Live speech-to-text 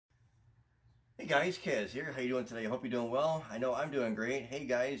Hey guys, Kaz here. How you doing today? I hope you're doing well. I know I'm doing great. Hey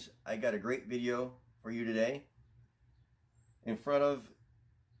guys, I got a great video for you today. In front of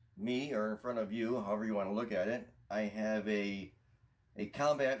me, or in front of you, however you want to look at it, I have a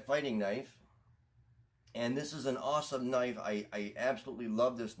combat fighting knife. And this is an awesome knife. I absolutely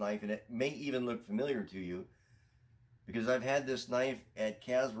love this knife, and it may even look familiar to you because I've had this knife at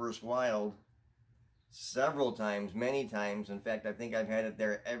Kaz vs. Wild several times, many times. In fact, I think I've had it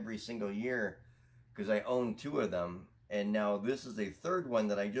there every single year because I own two of them. And now this is a third one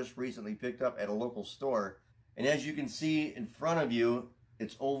that I just recently picked up at a local store. And as you can see in front of you,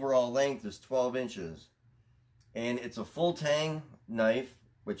 its overall length is 12 inches. And it's a full tang knife,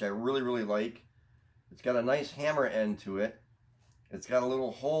 which I really like. It's got a nice hammer end to it. It's got a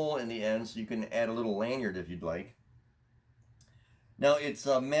little hole in the end so you can add a little lanyard if you'd like. Now it's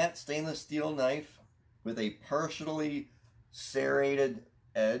a matte stainless steel knife with a partially serrated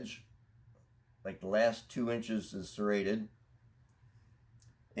edge, like the last 2 inches is serrated.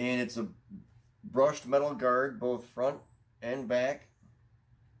 And it's a brushed metal guard, both front and back.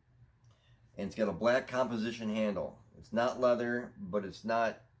 And it's got a black composition handle. It's not leather, but it's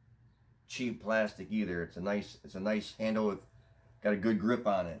not cheap plastic either. It's a nice handle with got a good grip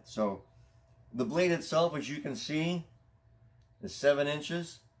on it. So the blade itself, as you can see, is 7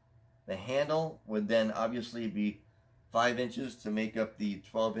 inches. The handle would then obviously be 5 inches to make up the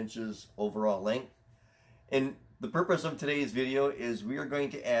 12 inches overall length. And the purpose of today's video is we are going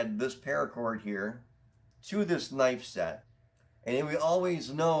to add this paracord here to this knife set. And we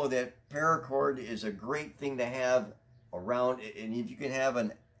always know that paracord is a great thing to have around, and if you can have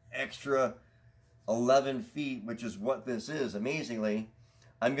an extra 11 feet, which is what this is, amazingly,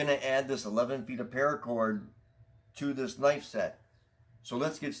 I'm going to add this 11 feet of paracord to this knife set. So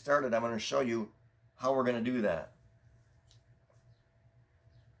let's get started. I'm going to show you how we're going to do that.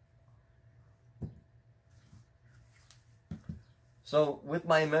 So with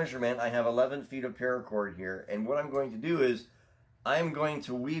my measurement, I have 11 feet of paracord here, and what I'm going to do is I'm going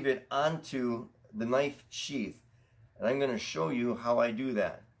to weave it onto the knife sheath, and I'm going to show you how I do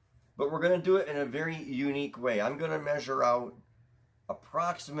that. But we're going to do it in a very unique way. I'm going to measure out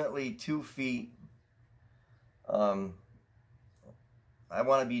approximately 2 feet. I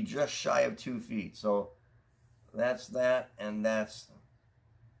want to be just shy of 2 feet. So that's that, and that's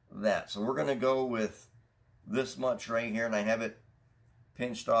that. So we're going to go with this much right here, and I have it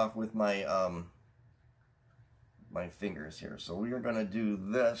pinched off with my my fingers here. So we are going to do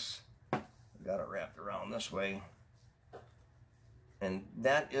this. I've got it wrapped around this way. And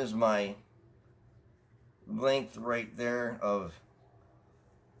that is my length right there of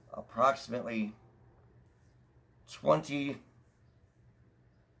approximately 22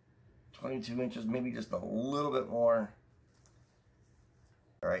 inches, maybe just a little bit more.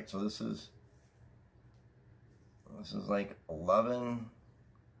 All right, so this is like 11,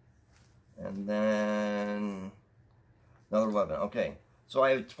 and then another 11. Okay, so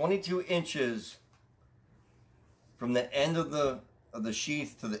I have 22 inches from the end of the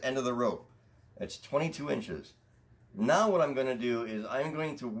sheath to the end of the rope. It's 22 inches. Now what I'm going to do is I'm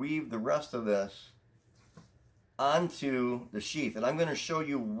going to weave the rest of this onto the sheath, and I'm going to show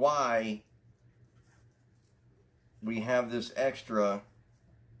you why we have this extra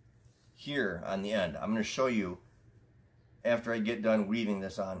here on the end. I'm going to show you after I get done weaving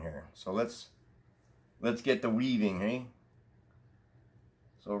this on here. So let's get the weaving, eh?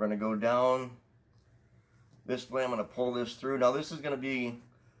 So we're going to go down this way. I'm going to pull this through. Now this is going to be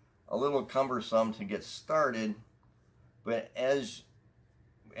a little cumbersome to get started, but as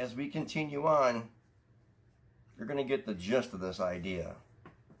we continue on, you're going to get the gist of this idea.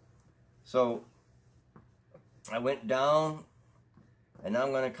 So I went down, and now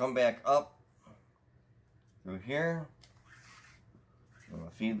I'm going to come back up through here. I'm going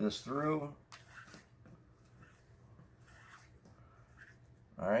to feed this through.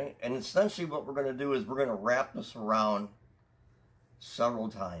 Alright, and essentially what we're going to do is we're going to wrap this around several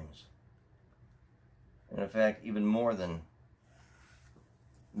times. And in fact, even more than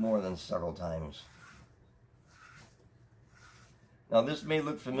several times. Now this may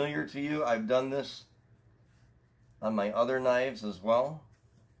look familiar to you. I've done this on my other knives as well.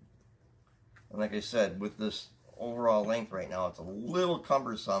 And like I said, with this overall length right now, it's a little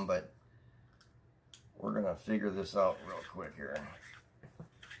cumbersome, but we're going to figure this out real quick here.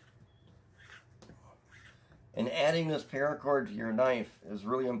 And adding this paracord to your knife is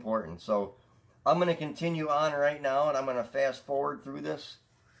really important. So I'm going to continue on right now, and I'm going to fast forward through this.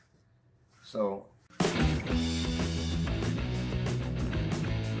 So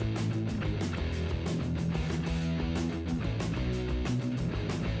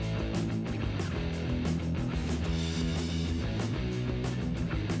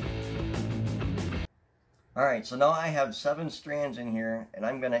All right, so now I have 7 strands in here, and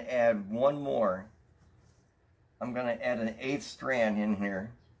I'm going to add one more. I'm going to add an 8th strand in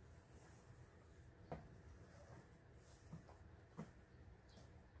here.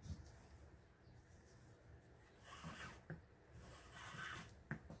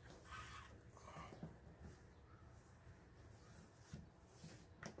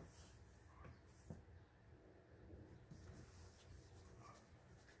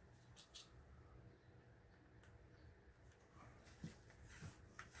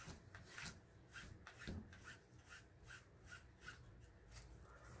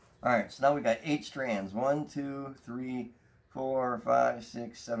 All right, so now we got 8 strands. 1, 2, 3, 4, 5,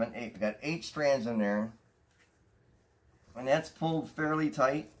 6, 7, 8. We got 8 strands in there. And that's pulled fairly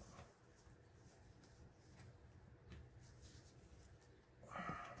tight.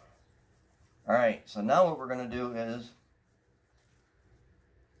 All right, so now what we're going to do is,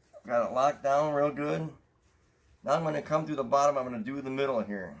 got it locked down real good. Now I'm going to come through the bottom. I'm going to do the middle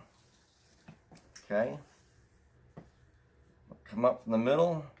here. Okay. Come up from the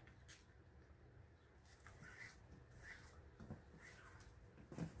middle.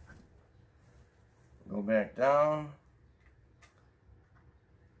 Go back down.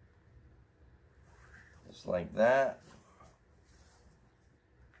 Just like that.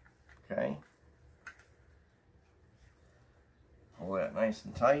 Okay. Pull that nice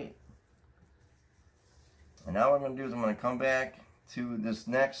and tight. And now what I'm going to do is I'm going to come back to this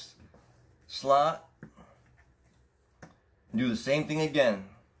next slot and do the same thing again.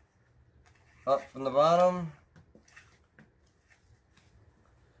 Up from the bottom,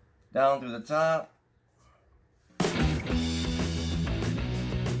 down through the top.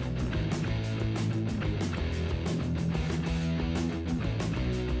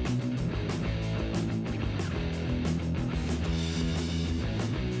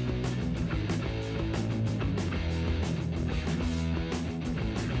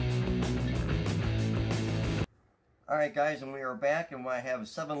 Alright guys, and we are back, and I have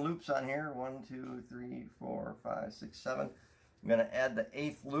 7 loops on here. 1, 2, 3, 4, 5, 6, 7. I'm going to add the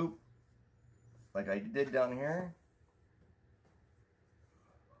 8th loop like I did down here.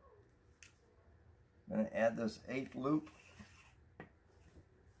 I'm going to add this 8th loop.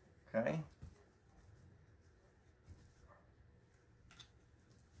 Okay.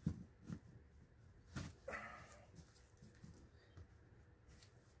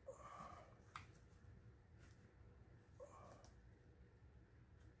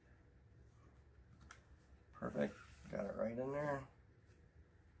 Perfect. Got it right in there.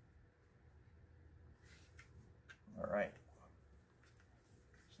 All right.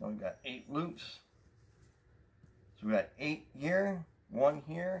 So we've got 8 loops. So we got 8 here, 1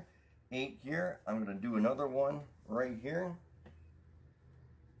 here, 8 here. I'm going to do another one right here.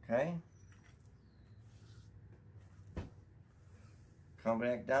 Okay. Come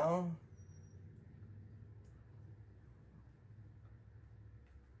back down.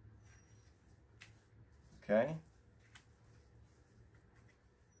 Okay.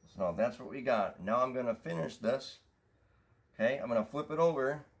 So now that's what we got. Now I'm going to finish this. Okay, I'm going to flip it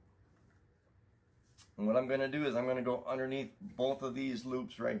over. And what I'm going to do is I'm going to go underneath both of these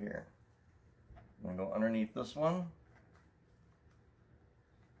loops right here. I'm going to go underneath this one.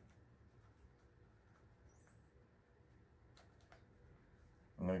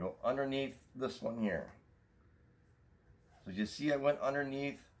 I'm going to go underneath this one here. So you see I went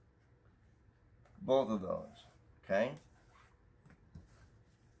underneath both of those. Okay.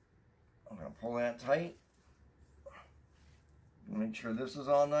 I'm going to pull that tight. Make sure this is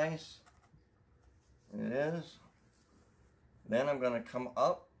all nice. It is. Then I'm going to come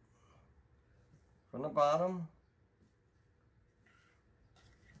up from the bottom.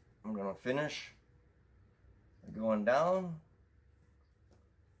 I'm going to finish going down.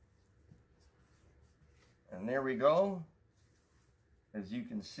 And there we go. As you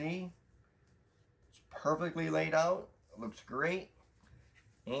can see, it's perfectly laid out. It looks great.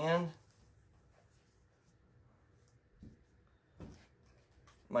 And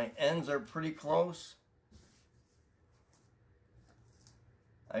my ends are pretty close.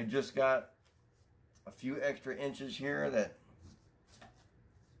 I just got a few extra inches here that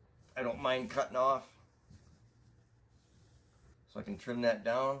I don't mind cutting off. So I can trim that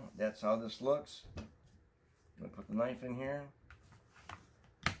down. That's how this looks. I'm going to put the knife in here.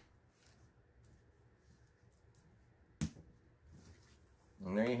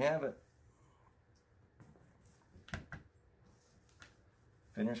 And there you have it.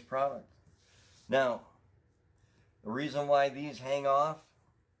 Finished product. Now, the reason why these hang off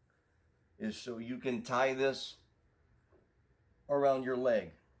is so you can tie this around your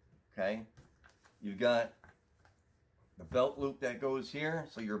leg. Okay? You've got the belt loop that goes here.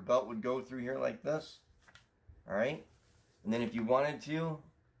 So your belt would go through here like this. All right. And then if you wanted to, you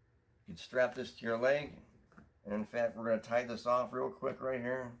could strap this to your leg. And in fact, we're going to tie this off real quick right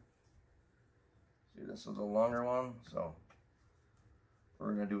here. See, this is a longer one. So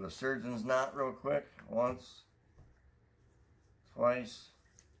we're going to do a surgeon's knot real quick. Once, twice.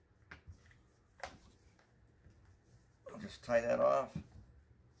 Just tie that off.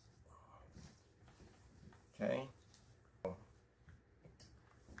 Okay.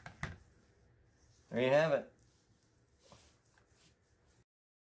 There you have it.